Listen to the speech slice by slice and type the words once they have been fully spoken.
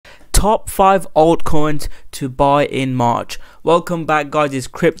top 5 altcoins to buy in March. Welcome back guys, it's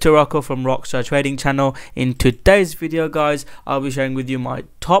Cryptorocko from Rocko trading channel. In today's video guys, I'll be sharing with you my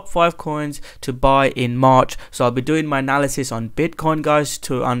top 5 coins to buy in March. So I'll be doing my analysis on Bitcoin guys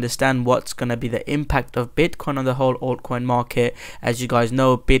to understand what's going to be the impact of Bitcoin on the whole altcoin market. As you guys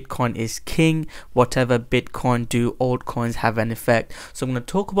know, Bitcoin is king. Whatever Bitcoin do, altcoins have an effect. So I'm going to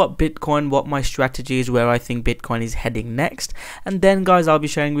talk about Bitcoin, what my strategy is, where I think Bitcoin is heading next, and then guys I'll be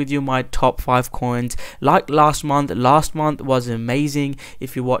sharing with you my top 5 coins. Like last month was amazing.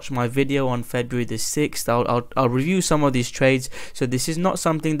 If you watch my video on February the 6th, I'll review some of these trades. So this is not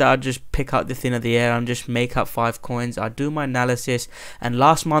something that I just pick out the thin of the air and just make up 5 coins. I do my analysis, and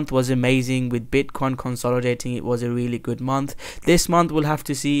last month was amazing with Bitcoin consolidating. It was a really good month. This month we'll have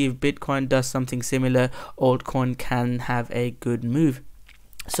to see if Bitcoin does something similar. Altcoin can have a good move.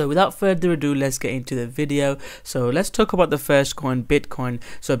 So without further ado, let's get into the video. So let's talk about the first coin, Bitcoin.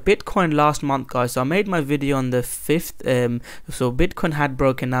 So Bitcoin last month guys, so I made my video on the 5th. So Bitcoin had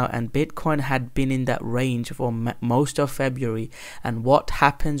broken out and Bitcoin had been in that range for most of February. And what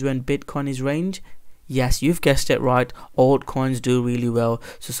happens when Bitcoin is range? Yes, you've guessed it right, altcoins do really well.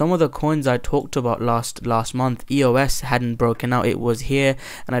 So some of the coins I talked about last month, EOS hadn't broken out, it was here,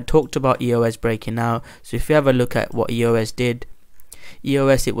 and I talked about EOS breaking out. So if you have a look at what EOS did,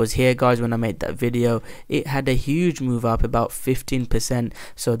 EOS, it was here guys when I made that video. It had a huge move up, about 15%,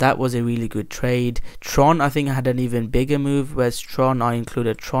 so that was a really good trade. Tron I think had an even bigger move. Whereas Tron, I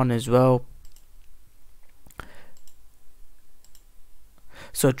included Tron as well.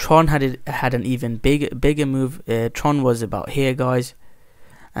 So Tron had an even bigger move. Tron was about here guys,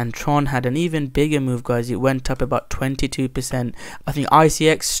 and Tron had an even bigger move guys. It went up about 22%. I think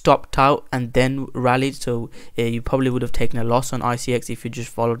ICX stopped out and then rallied, so you probably would have taken a loss on ICX if you just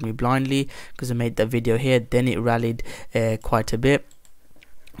followed me blindly, because I made that video here. Then it rallied quite a bit.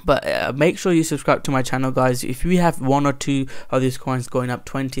 But make sure you subscribe to my channel guys. If we have 1 or 2 of these coins going up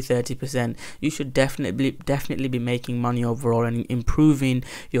 20-30%, you should definitely be making money overall and improving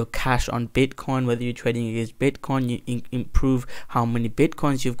your cash on Bitcoin. Whether you're trading against Bitcoin, you improve how many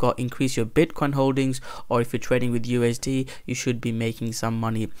Bitcoins you've got, increase your Bitcoin holdings, or if you're trading with USD, you should be making some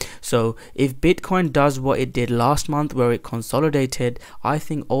money. So if Bitcoin does what it did last month where it consolidated, I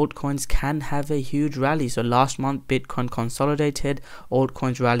think altcoins can have a huge rally. So last month Bitcoin consolidated,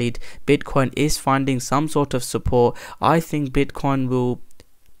 altcoins rallied. Bitcoin is finding some sort of support. I think Bitcoin will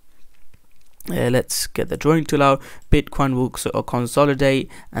let's get the drawing tool out. Bitcoin will sort of consolidate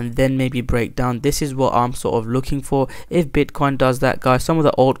and then maybe break down. This is what I'm sort of looking for. If Bitcoin does that guys, some of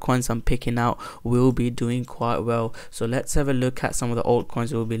the altcoins I'm picking out will be doing quite well. So let's have a look at some of the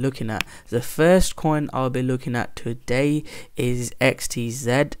altcoins we'll be looking at. The first coin I'll be looking at today is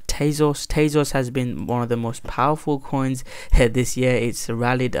XTZ. Tezos has been one of the most powerful coins this year. It's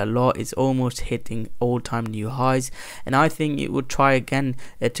rallied a lot. It's almost hitting all-time new highs, and I think it would try again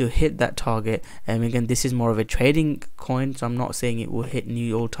to hit that target. And again, this is more of a trading coin, so I'm not saying it will hit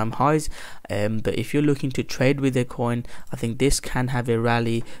new all-time highs, but if you're looking to trade with a coin, I think this can have a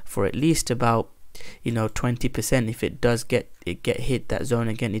rally for at least about 20% if it does get hit that zone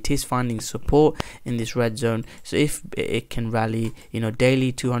again. It is finding support in this red zone, so if it can rally,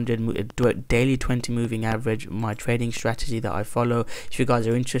 daily 200 daily 20 moving average, my trading strategy that I follow. If you guys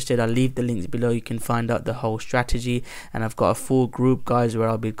are interested, I'll leave the links below. You can find out the whole strategy, and I've got a full group guys where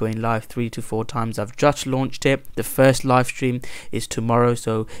I'll be going live 3 to 4 times. I've just launched it. The first live stream is tomorrow,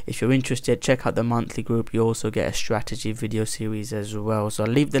 so if you're interested, check out the monthly group. You also get a strategy video series as well, so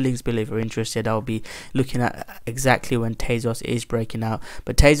I'll leave the links below if you're interested. I'll be looking at exactly when Tezos is breaking out,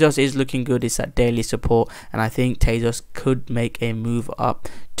 but Tezos is looking good. It's at daily support, and I think Tezos could make a move up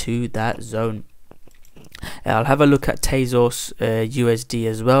to that zone. I'll have a look at Tezos USD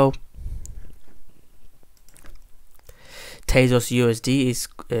as well. Tezos USD is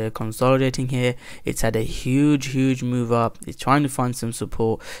consolidating here. It's had a huge move up. It's trying to find some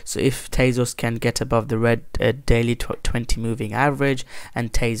support. So if Tezos can get above the red daily 20 moving average,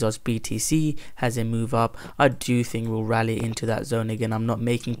 and Tezos BTC has a move up, I do think we'll rally into that zone again. I'm not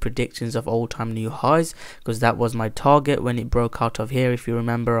making predictions of all-time new highs, because that was my target when it broke out of here. If you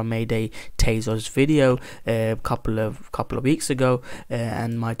remember, I made a Tezos video a couple of weeks ago,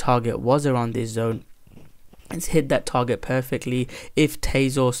 and my target was around this zone. It's hit that target perfectly. If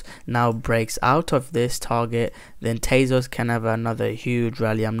Tezos now breaks out of this target, then Tezos can have another huge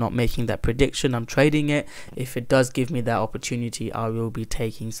rally. I'm not making that prediction, I'm trading it. If it does give me that opportunity, I will be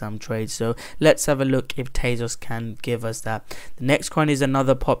taking some trades. So let's have a look if Tezos can give us that. The next coin is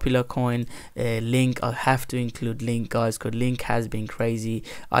another popular coin, Link. I have to include Link, guys, because Link has been crazy.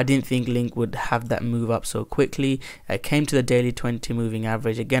 I didn't think Link would have that move up so quickly. It came to the daily 20 moving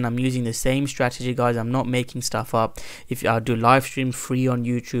average. Again, I'm using the same strategy, guys. I'm not making stuff up. If I do live stream free on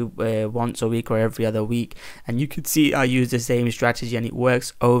YouTube once a week or every other week, and you can see I use the same strategy and it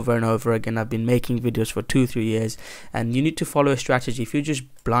works over and over again. I've been making videos for 2-3 years, and you need to follow a strategy. If you just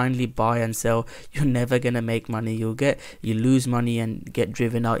blindly buy and sell, you're never gonna make money. You lose money and get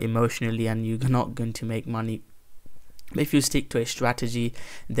driven out emotionally, and you're not going to make money. If you stick to a strategy,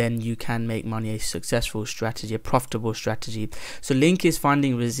 then you can make money, a successful strategy, a profitable strategy. So Link is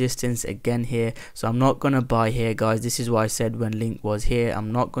finding resistance again here, so I'm not going to buy here, guys. This is why I said when Link was here,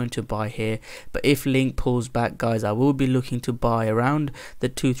 I'm not going to buy here. But if Link pulls back, guys, I will be looking to buy around the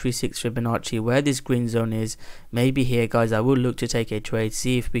 236 Fibonacci, where this green zone is. Maybe here, guys, I will look to take a trade,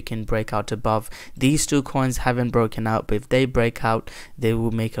 see if we can break out above. These two coins haven't broken out, but if they break out, they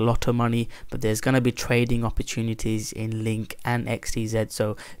will make a lot of money. But there's going to be trading opportunities in Link and XTZ,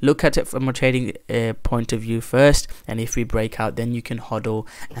 so look at it from a trading point of view first, and if we break out, then you can hodl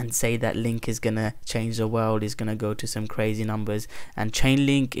and say that Link is gonna change the world, is gonna go to some crazy numbers. And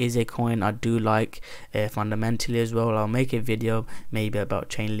Chainlink is a coin I do like fundamentally as well. I'll make a video maybe about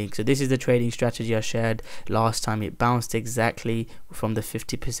Chainlink. So this is the trading strategy I shared last time. It bounced exactly from the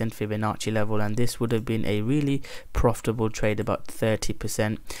 50% Fibonacci level, and this would have been a really profitable trade, about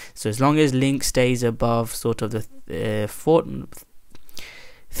 30%. So as long as Link stays above sort of the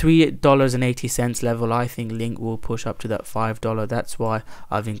 $3.80 level, I think Link will push up to that $5. That's why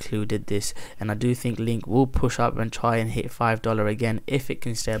I've included this, and I do think Link will push up and try and hit $5 again if it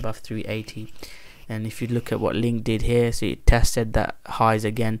can stay above 380. And if you look at what Link did here, so it tested that highs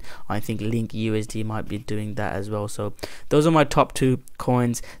again. I think Link USD might be doing that as well. So those are my top two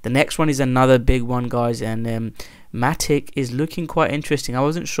coins. The next one is another big one, guys, and Matic is looking quite interesting. I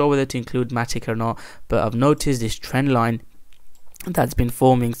wasn't sure whether to include Matic or not, but I've noticed this trend line that's been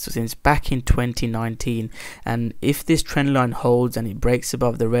forming since back in 2019, and if this trend line holds and it breaks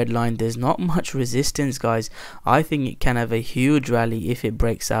above the red line, there's not much resistance, guys. I think it can have a huge rally if it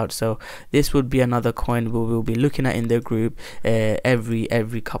breaks out. So this would be another coin we'll be looking at in the group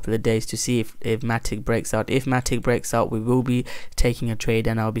every couple of days to see if Matic breaks out. If Matic breaks out, we will be taking a trade,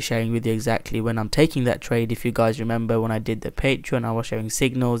 and I'll be sharing with you exactly when I'm taking that trade. If you guys remember when I did the Patreon, I was sharing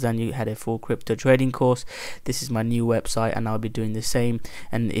signals and you had a full crypto trading course. This is my new website, and I'll be doing the same.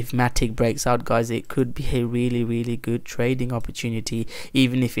 And if Matic breaks out, guys, it could be a really good trading opportunity.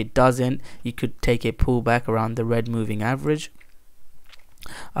 Even if it doesn't, you could take a pullback around the red moving average.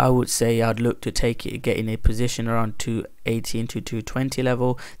 I would say I'd look to take it, get in a position around 218 to 220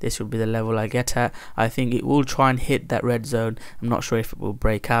 level. This would be the level I get at. I think it will try and hit that red zone. I'm not sure if it will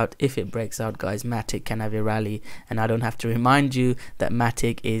break out. If it breaks out, guys, Matic can have a rally, and I don't have to remind you that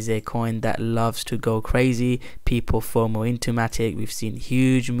Matic is a coin that loves to go crazy. People FOMO into Matic. We've seen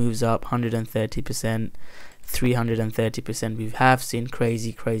huge moves up, 130%, 330%. We have seen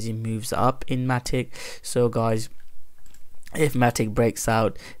crazy moves up in Matic. So guys, if Matic breaks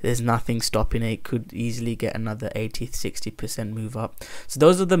out, there's nothing stopping it. It could easily get another 80-60% move up. So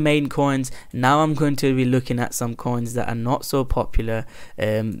those are the main coins. Now I'm going to be looking at some coins that are not so popular.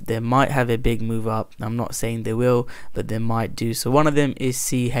 They might have a big move up. I'm not saying they will, but they might do. So one of them is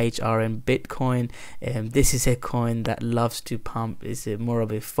CHRM Bitcoin. This is a coin that loves to pump. It's more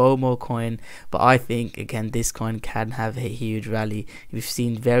of a FOMO coin, but I think again this coin can have a huge rally. We've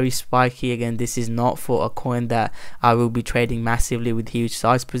seen very spiky. Again, this is not for a coin that I will be trading massively with huge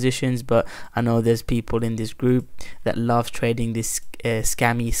size positions, but I know there's people in this group that love trading this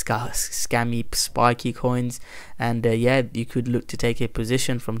scammy spiky coins, and yeah, you could look to take a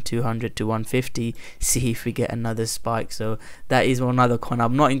position from 200 to 150, see if we get another spike. So that is another coin.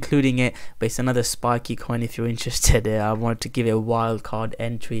 I'm not including it, but it's another spiky coin if you're interested. I wanted to give it a wildcard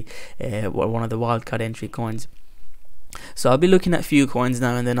entry, one of the wildcard entry coins. So I'll be looking at a few coins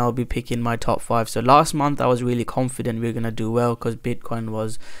now, and then I'll be picking my top 5. So last month I was really confident we were going to do well because Bitcoin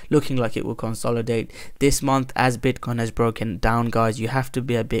was looking like it will consolidate. This month, as Bitcoin has broken down, guys, you have to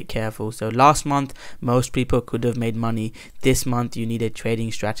be a bit careful. So last month most people could have made money. This month you need a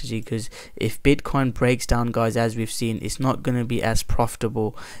trading strategy, because if Bitcoin breaks down, guys, as we've seen, it's not going to be as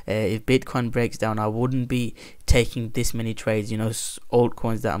profitable. If Bitcoin breaks down, I wouldn't be taking this many trades. You know,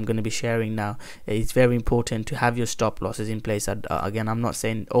 altcoins that I'm going to be sharing now, it's very important to have your stop losses in place. Again, I'm not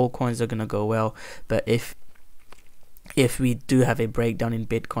saying all coins are going to go well, but if if we do have a breakdown in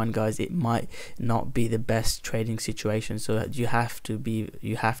Bitcoin, guys, it might not be the best trading situation, so you have to be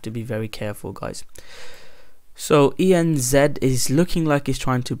very careful, guys. So ENZ is looking like it's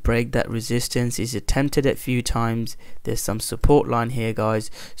trying to break that resistance. It's attempted it a few times. There's some support line here, guys,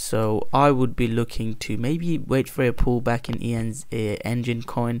 so I would be looking to maybe wait for a pullback in engine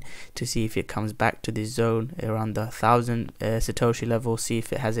coin to see if it comes back to this zone around the 1000 Satoshi level, see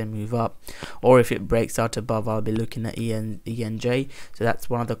if it has a move up, or if it breaks out above, I'll be looking at ENJ. So that's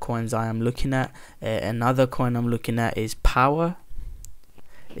one of the coins I am looking at. Another coin I'm looking at is Power.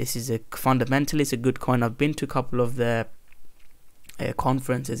 This is fundamentally it's a good coin. I've been to a couple of their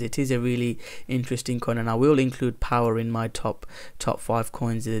conferences. It is a really interesting coin, and I will include Power in my top 5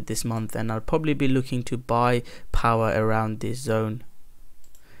 coins this month, and I'll probably be looking to buy Power around this zone,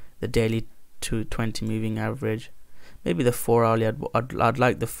 the daily 220 moving average, maybe the 4 hourly. I'd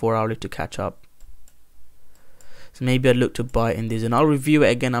like the 4 hourly to catch up. So maybe I'd look to buy in this, and I'll review it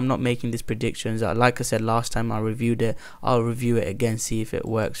again. I'm not making these predictions. Like I said last time I reviewed it, I'll review it again, see if it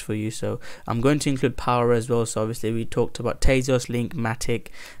works for you. So I'm going to include Power as well. So obviously we talked about Tezos, Link, Matic,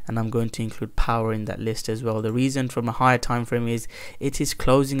 and I'm going to include Power in that list as well. The reason from a higher time frame is it is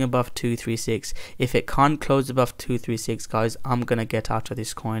closing above 236. If it can't close above 236, guys, I'm gonna get out of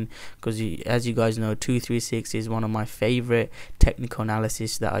this coin, because as you guys know, 236 is one of my favorite technical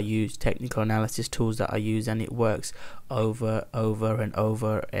analysis tools that I use, and it works over and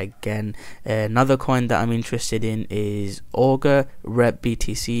over again. Another coin that I'm interested in is Augur Rep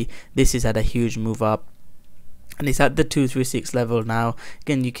BTC. This is at a huge move up, and it's at the 236 level now.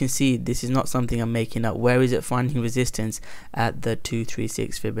 Again, you can see this is not something I'm making up. Where is it finding resistance? At the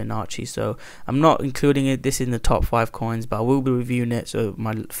 236 Fibonacci. So I'm not including it. This is in the top 5 coins, but I will be reviewing it. So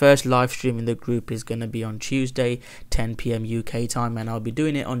my first live stream in the group is going to be on Tuesday 10 PM UK time, and I'll be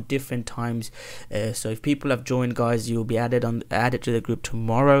doing it on different times. So if people have joined, guys, you'll be added to the group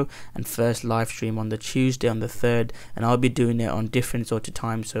tomorrow, and first live stream on the Tuesday on the 3rd, and I'll be doing it on different sort of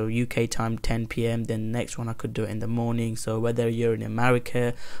times. So UK time 10 PM, then the next one I could do it in the morning. So whether you're in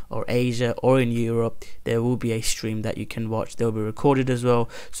America or Asia or in Europe, there will be a stream that you can watch. They'll be recorded as well,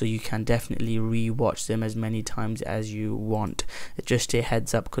 so you can definitely re-watch them as many times as you want. Just a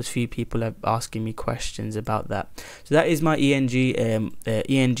heads up, because few people are asking me questions about that. So that is my ENG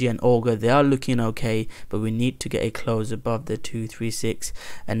and Augur. They are looking okay, but we need to get a close above the 236.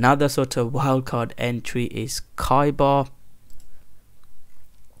 Another sort of wildcard entry is Kaibar.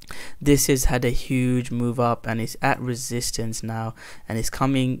 This has had a huge move up, and it's at resistance now, and it's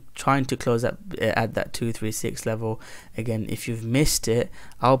trying to close at that 236 level. Again, if you've missed it,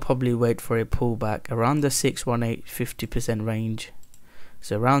 I'll probably wait for a pullback around the 618 50% range.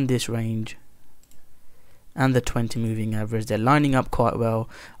 So around this range and the 20 moving average, they're lining up quite well.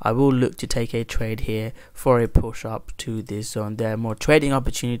 I will look to take a trade here for a push up to this zone. There are more trading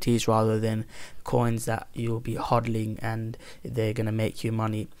opportunities rather than coins that you'll be hodling and they're gonna make you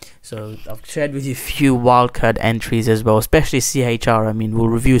money. So I've shared with you a few wildcard entries as well, especially CHR. I mean, we'll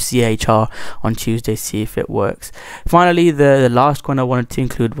review CHR on Tuesday, see if it works. Finally, the last coin I wanted to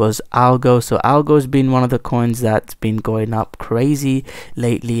include was Algo. So Algo's been one of the coins that's been going up crazy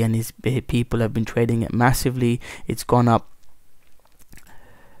lately, and people have been trading it massively. It's gone up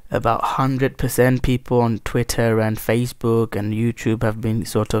about 100%. People on Twitter and Facebook and YouTube have been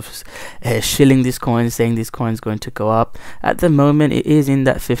sort of shilling this coin, saying this coin is going to go up. At the moment, it is in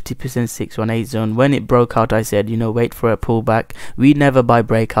that 50% 618 zone. When it broke out, I said, you know, wait for a pullback. We never buy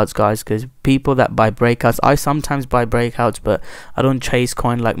breakouts, guys, because people that buy breakouts, I sometimes buy breakouts, but I don't chase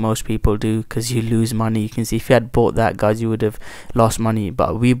coin like most people do, because you lose money. You can see if you had bought that, guys, you would have lost money,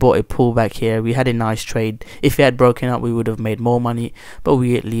 but we bought a pullback here. We had a nice trade. If it had broken up, we would have made more money, but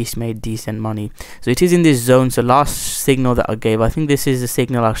we at least made decent money. So it is in this zone. So last signal that I gave, I think this is the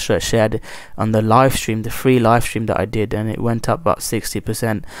signal I shared on the live stream, the free live stream that I did, and it went up about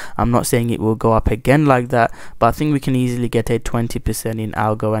 60%. I'm not saying it will go up again like that, but I think we can easily get a 20% in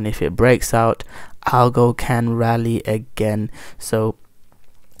Algo, and if it breaks out, Algo can rally again. So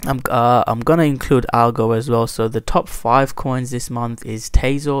I'm gonna include Algo as well. So the top 5 coins this month is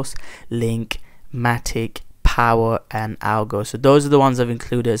Tezos, Link, Matic, Power, and Algo. So those are the ones I've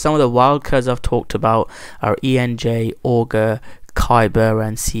included. Some of the wildcards I've talked about are ENJ, Augur, Kyber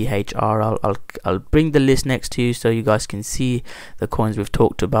and CHR. I'll bring the list next to you so you guys can see the coins we've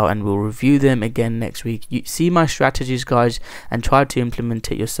talked about, and we'll review them again next week. You see my strategies, guys, and try to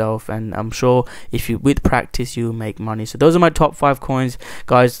implement it yourself, and I'm sure if you with practice you'll make money. So those are my top 5 coins,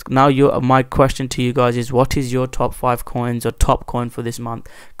 guys. Now my question to you guys is, what is your top 5 coins or top coin for this month?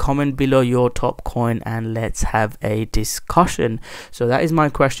 Comment below your top coin and let's have a discussion. So that is my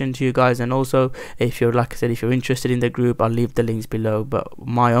question to you guys. And also, if you're, like I said, if you're interested in the group, I'll leave the links below. But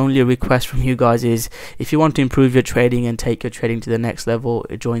my only request from you guys is, if you want to improve your trading and take your trading to the next level,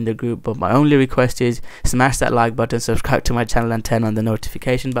 join the group. But my only request is smash that like button, subscribe to my channel, and turn on the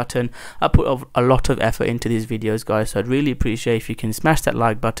notification button. I put a lot of effort into these videos, guys, so I'd really appreciate if you can smash that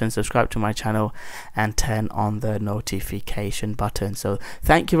like button, subscribe to my channel, and turn on the notification button. So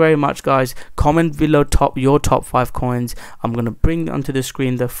thank you very much, guys. Comment below your top 5 coins. I'm going to bring onto the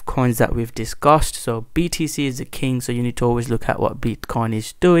screen the coins that we've discussed. So BTC is the king, so you need to always look at what Bitcoin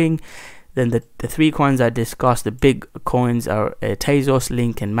is doing. Then the 3 coins I discussed, the big coins, are Tezos,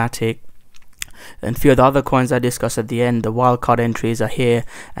 Link, and Matic. And a few of the other coins I discussed at the end, the wildcard entries are here,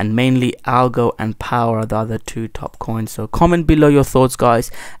 and mainly Algo and Power are the other 2 top coins. So comment below your thoughts, guys,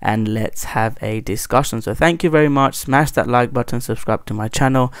 and let's have a discussion. So thank you very much. Smash that like button, subscribe to my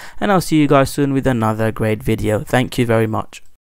channel, and I'll see you guys soon with another great video. Thank you very much.